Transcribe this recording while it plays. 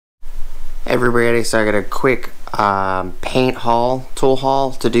Everybody, so I got a quick paint haul, tool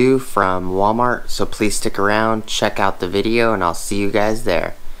haul to do from Walmart, so please stick around, check out the video, and I'll see you guys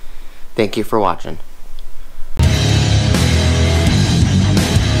there. Thank you for watching.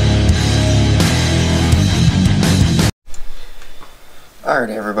 Alright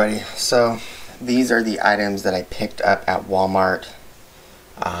everybody, so these are the items that I picked up at Walmart.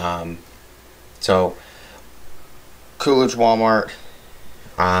 So Coolidge Walmart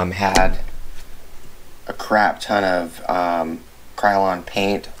had a crap ton of Krylon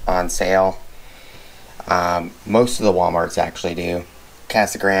paint on sale. Most of the Walmarts actually do.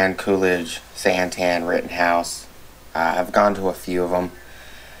 Casa Grande, Coolidge, Santan, Rittenhouse. I've gone to a few of them.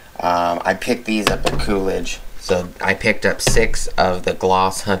 I picked these up at Coolidge. So I picked up 6 of the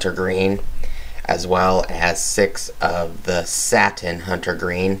gloss hunter green, as well as 6 of the satin hunter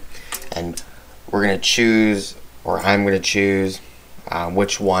green, and we're gonna choose, or I'm gonna choose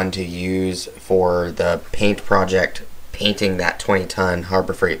which one to use for the paint project, painting that 20-ton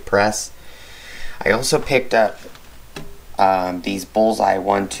Harbor Freight press. I also picked up these Bullseye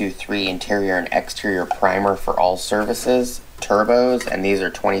 1, 2, 3 interior and exterior primer for all surfaces turbos, and these are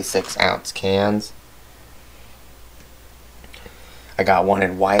 26-ounce cans. I got one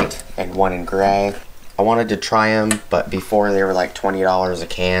in white and one in gray. I wanted to try them, but before they were like $20 a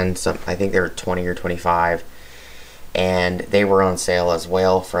can. I think they were 20 or 25, and they were on sale as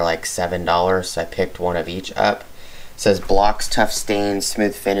well for like $7. So I picked one of each up. It says blocks tough stains,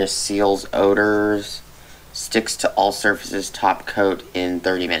 smooth finish, seals odors, sticks to all surfaces, top coat in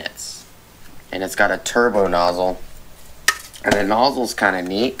 30 minutes. And it's got a turbo nozzle, and the nozzle's kind of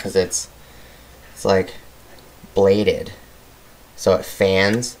neat because it's like bladed, so it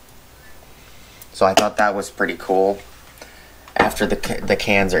fans. So I thought that was pretty cool. After the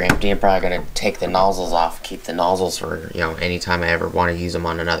cans are empty, I'm probably going to take the nozzles off, keep the nozzles for, you know, anytime I ever want to use them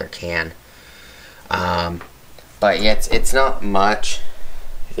on another can. But yeah, it's not much.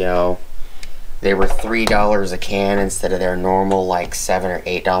 You know, they were $3 a can instead of their normal like $7 or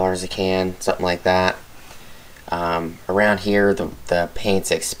 $8 a can, something like that. Around here, the paint's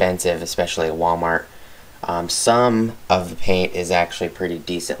expensive, especially at Walmart. Some of the paint is actually pretty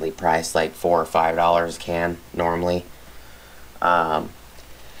decently priced, like $4 or $5 a can normally.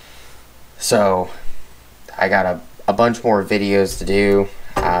 So I got a bunch more videos to do.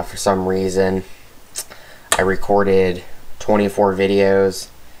 For some reason I recorded 24 videos,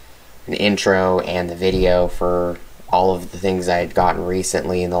 an intro and the video for all of the things I had gotten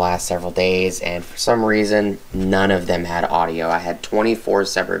recently in the last several days, and for some reason none of them had audio. I had 24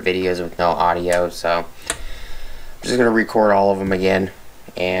 separate videos with no audio, so I'm just gonna record all of them again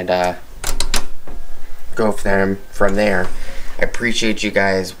and go from there. I appreciate you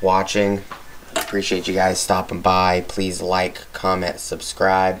guys watching. I appreciate you guys stopping by. Please like, comment,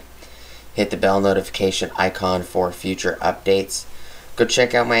 subscribe. Hit the bell notification icon for future updates. Go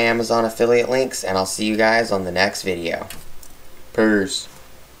check out my Amazon affiliate links, and I'll see you guys on the next video. Peace.